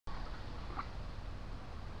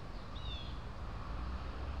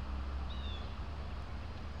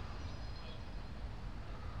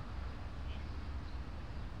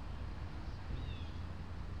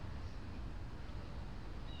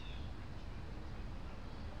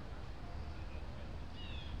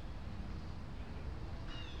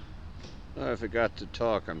I forgot to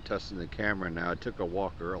talk. I'm testing the camera now. I took a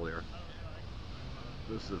walk earlier.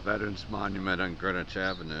 This is the Veterans Monument on Greenwich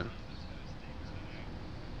Avenue.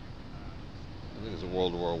 I think it's a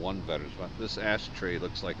World War I Veterans Monument. This ash tree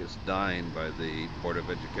looks like it's dying by the Board of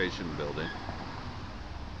Education building.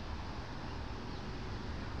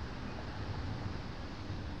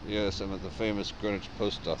 Yes, I'm at the famous Greenwich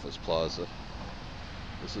Post Office Plaza.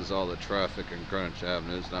 This is all the traffic in Greenwich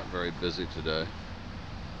Avenue. It's not very busy today.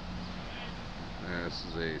 This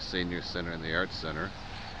is a senior center and the arts center.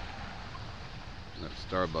 That's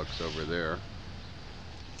Starbucks over there.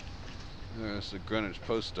 There's the Greenwich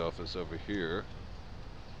Post Office over here,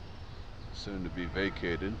 soon to be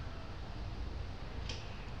vacated.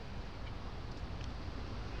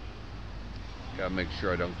 Gotta make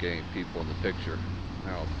sure I don't get any people in the picture.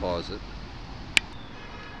 Now I'll pause it.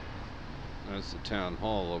 That's the town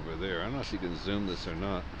hall over there. I don't know if you can zoom this or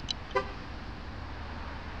not.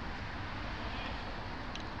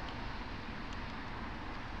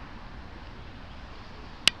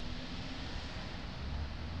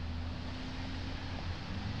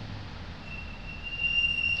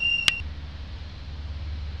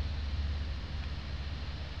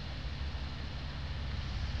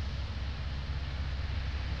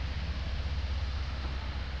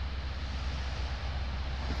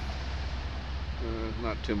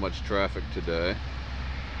 Not too much traffic today.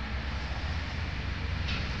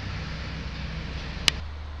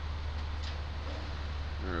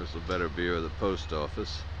 There's a better view of the post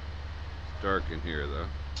office. It's dark in here though.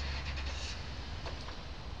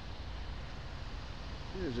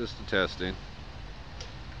 It's just the testing.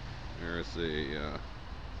 There's the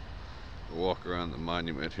walk around the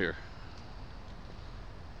monument here.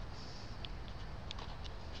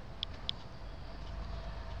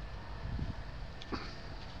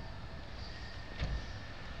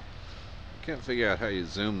 Can't figure out how you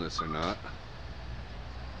zoom this or not.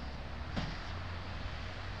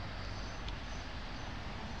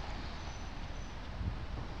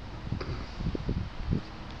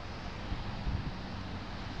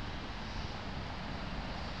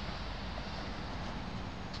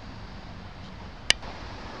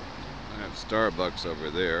 I have Starbucks over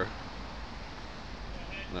there.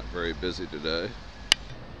 Not very busy today.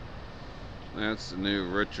 That's the new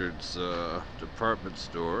Richard's department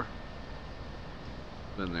store.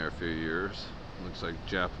 Been there a few years. Looks like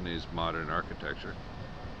Japanese modern architecture.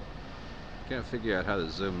 Can't figure out how to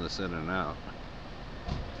zoom this in and out.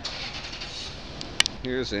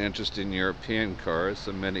 Here's an interesting European car. It's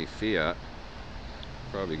a mini Fiat.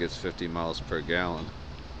 Probably gets 50 miles per gallon.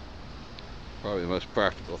 Probably the most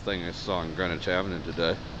practical thing I saw on Greenwich Avenue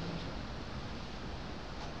today.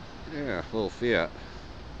 Yeah, little Fiat.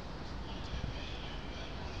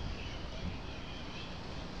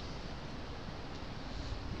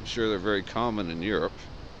 I'm sure they're very common in Europe.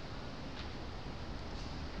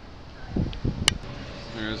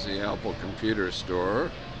 There's the Apple computer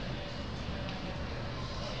store.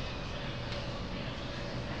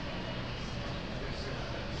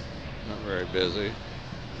 Not very busy.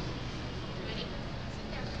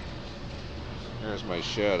 There's my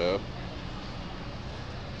shadow.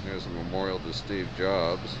 There's a memorial to Steve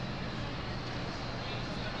Jobs.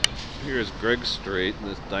 Here's Greg Street, and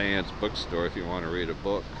this Diane's bookstore if you want to read a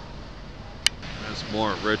book. That's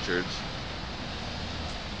more Richards.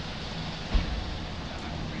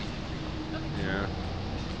 Yeah.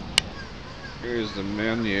 Here's the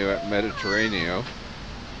menu at Mediterranean.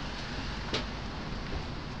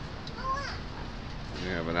 We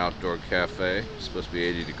have an outdoor cafe. It's supposed to be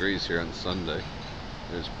 80 degrees here on Sunday.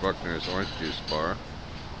 There's Bruckner's Orange Juice Bar.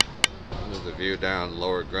 There's the view down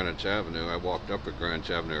Lower Greenwich Avenue. I walked up at Greenwich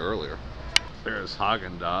Avenue earlier. There's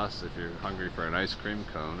Haagen-Dazs if you're hungry for an ice cream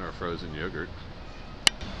cone or frozen yogurt.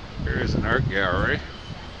 Here's an art gallery.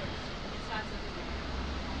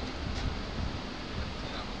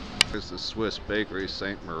 Here's the Swiss bakery,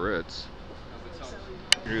 St. Moritz.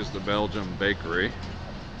 Here's the Belgium bakery,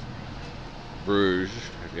 Bruges,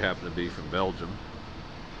 if you happen to be from Belgium.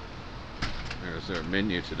 There's their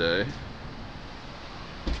menu today.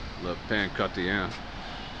 Le Pain Quotidien.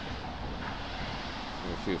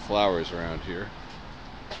 A few flowers around here.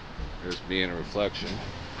 There's me in a reflection.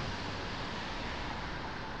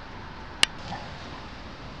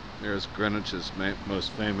 There's Greenwich's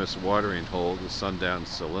most famous watering hole, the Sundown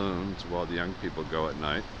Saloon. It's where all the young people go at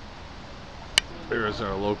night. There's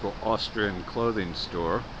our local Austrian clothing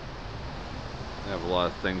store. They have a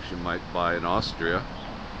lot of things you might buy in Austria.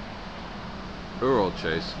 Ural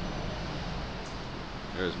Chase.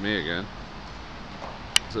 There's me again.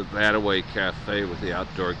 It's a Thataway Cafe with the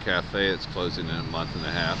outdoor cafe. It's closing in a month and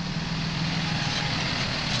a half.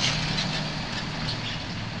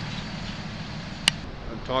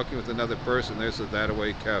 talking with another person. There's the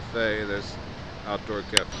That-A-Way Cafe. There's outdoor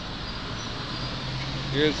cafe.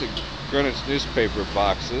 Here's the Greenwich newspaper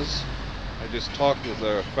boxes. I just talked with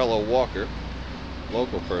a fellow walker,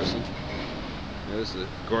 local person. There's the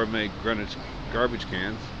gourmet Greenwich garbage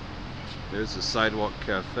cans. There's the Sidewalk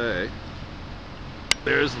Cafe.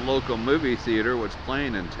 There's the local movie theater, what's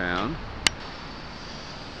playing in town.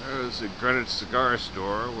 There's the Greenwich cigar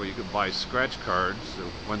store where you can buy scratch cards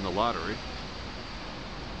to win the lottery.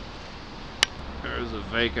 There's a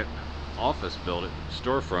vacant office building,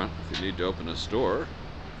 storefront, if you need to open a store.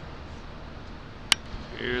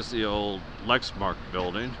 Here's the old Lexmark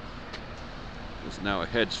building. It's now a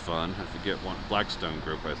hedge fund. I forget one, Blackstone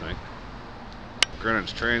Group, I think.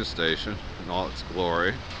 Greenwich train station in all its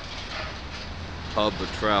glory. Hub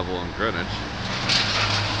of travel in Greenwich.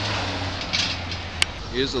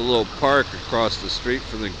 Here's a little park across the street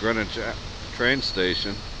from the Greenwich train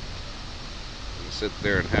station. You can sit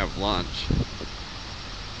there and have lunch.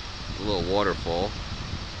 A little waterfall.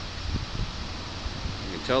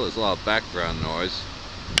 You can tell there's a lot of background noise.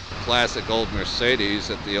 Classic old Mercedes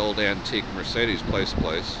at the old antique Mercedes place.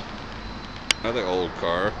 Another old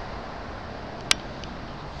car.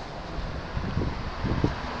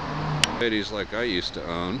 Mercedes like I used to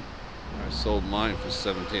own. I sold mine for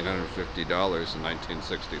 $1,750 in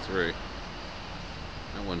 1963.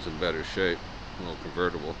 That one's in better shape, a little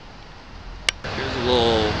convertible. Here's a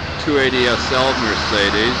little 280 SL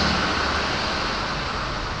Mercedes.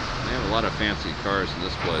 They have a lot of fancy cars in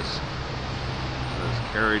this place. There's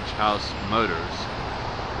Carriage House Motors.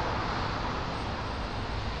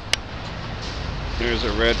 There's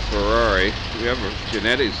a red Ferrari. We have a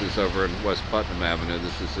Genetti's is over in West Putnam Avenue.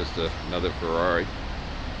 This is just another Ferrari.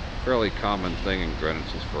 Fairly common thing in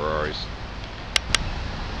Greenwich is Ferraris.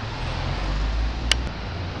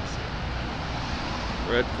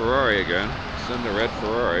 Red Ferrari again. It's in the red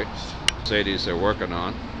Ferrari. Mercedes they're working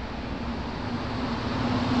on.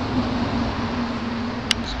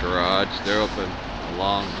 This garage, they're open a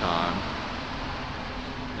long time.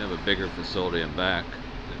 They have a bigger facility in back.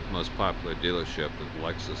 The most popular dealership is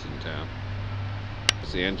Lexus in town.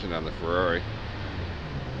 It's the engine on the Ferrari.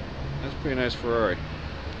 That's a pretty nice Ferrari.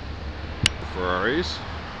 Ferraris.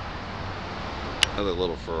 Another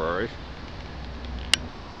little Ferrari.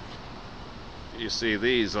 You see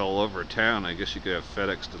these all over town. I guess you could have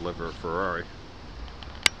FedEx deliver a Ferrari.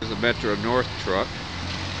 There's a Metro North truck.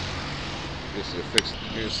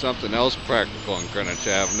 Here's something else practical on Greenwich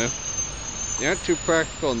Avenue. They aren't too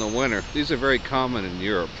practical in the winter. These are very common in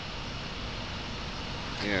Europe.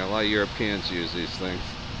 Yeah, a lot of Europeans use these things.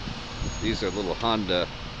 These are little Honda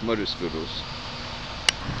motor scooters.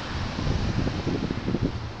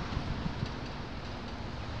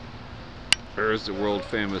 There's the world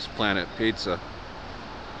famous Planet Pizza.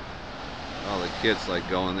 All the kids like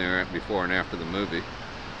going there before and after the movie.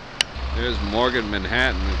 There's Morgan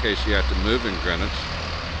Manhattan in case you have to move in Greenwich.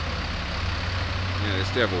 Yeah, they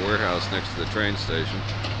still have a warehouse next to the train station.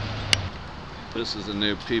 This is the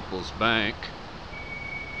new People's Bank.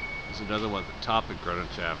 There's another one at the top of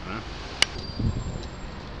Greenwich Avenue.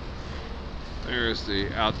 There's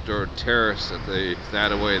the outdoor terrace at the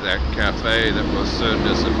That-A-Way Cafe that will soon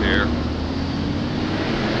disappear.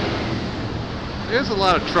 There's a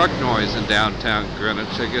lot of truck noise in downtown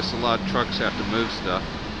Greenwich. I guess a lot of trucks have to move stuff.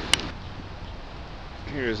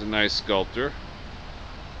 Here's a nice sculpture.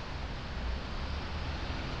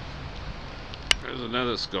 There's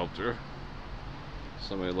another sculpture.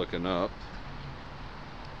 Somebody looking up.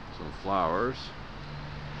 Some flowers.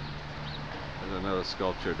 There's another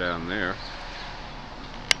sculpture down there.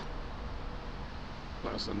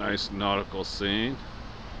 That's a nice nautical scene.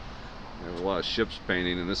 There's a lot of ships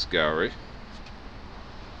painting in this gallery.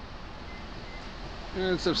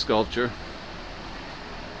 And some sculpture.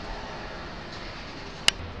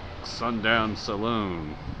 Sundown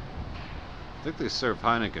Saloon. I think they serve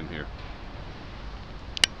Heineken here.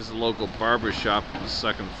 There's a local barber shop on the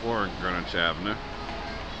second floor in Greenwich Avenue.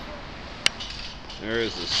 There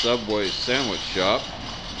is the Subway sandwich shop.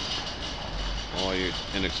 All your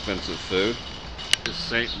inexpensive food. There's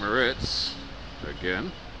St. Moritz again.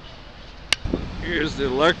 Here's the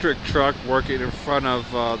electric truck working in front of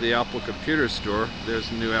the Apple computer store. There's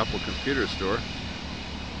a new Apple computer store.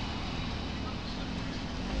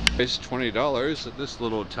 It's $20 at this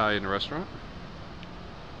little Italian restaurant.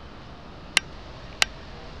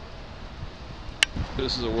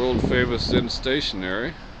 This is a world famous Zen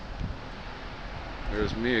stationery.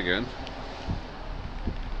 There's me again.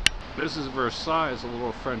 This is Versailles, a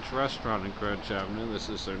little French restaurant in Greenwich Avenue. This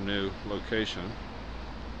is their new location.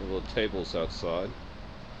 The little tables outside.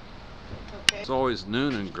 It's always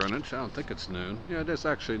noon in Greenwich. I don't think it's noon. Yeah, it is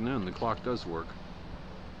actually noon. The clock does work.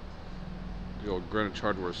 The old Greenwich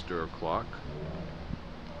hardware store clock.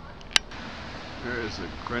 There is a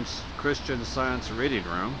Christian Science reading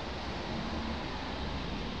room.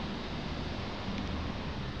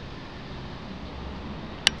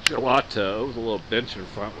 Gelato with a little bench in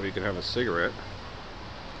front where you can have a cigarette.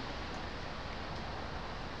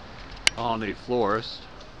 Colony Florist.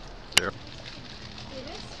 There.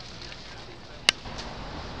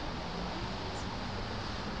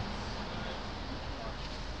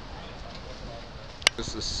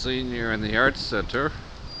 This is Senior in the Arts Center.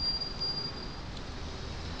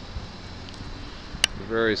 The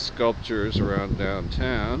various sculptures around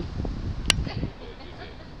downtown.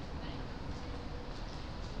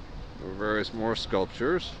 There are various more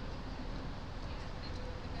sculptures.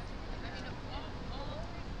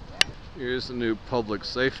 Here's the new public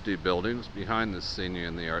safety buildings behind the Senior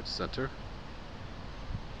in the Arts Center.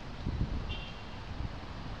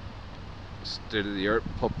 State-of-the-art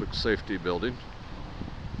public safety building.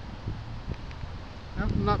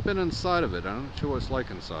 I've not been inside of it. I'm not sure what it's like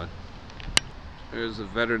inside. There's a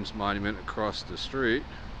Veterans Monument across the street.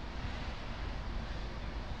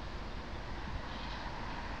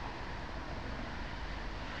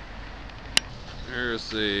 There's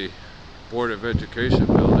the Board of Education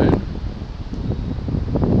building.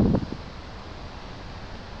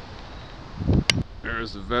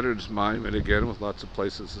 There's the Veterans Monument again with lots of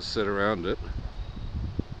places to sit around it.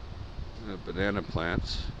 Banana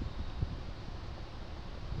plants.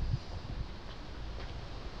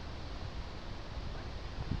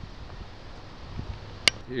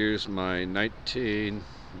 Here's my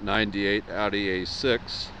 1998 Audi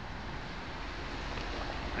A6.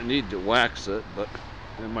 I need to wax it, but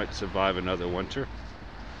it might survive another winter.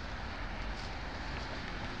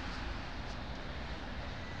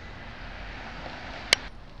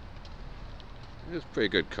 It's a pretty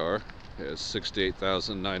good car. It has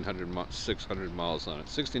 68,600 miles on it.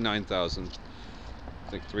 69,000, I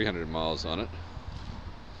think 300 miles on it.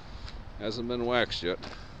 Hasn't been waxed yet.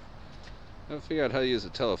 I haven't figured out how to use a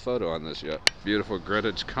telephoto on this yet. Beautiful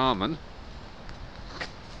Greenwich Common.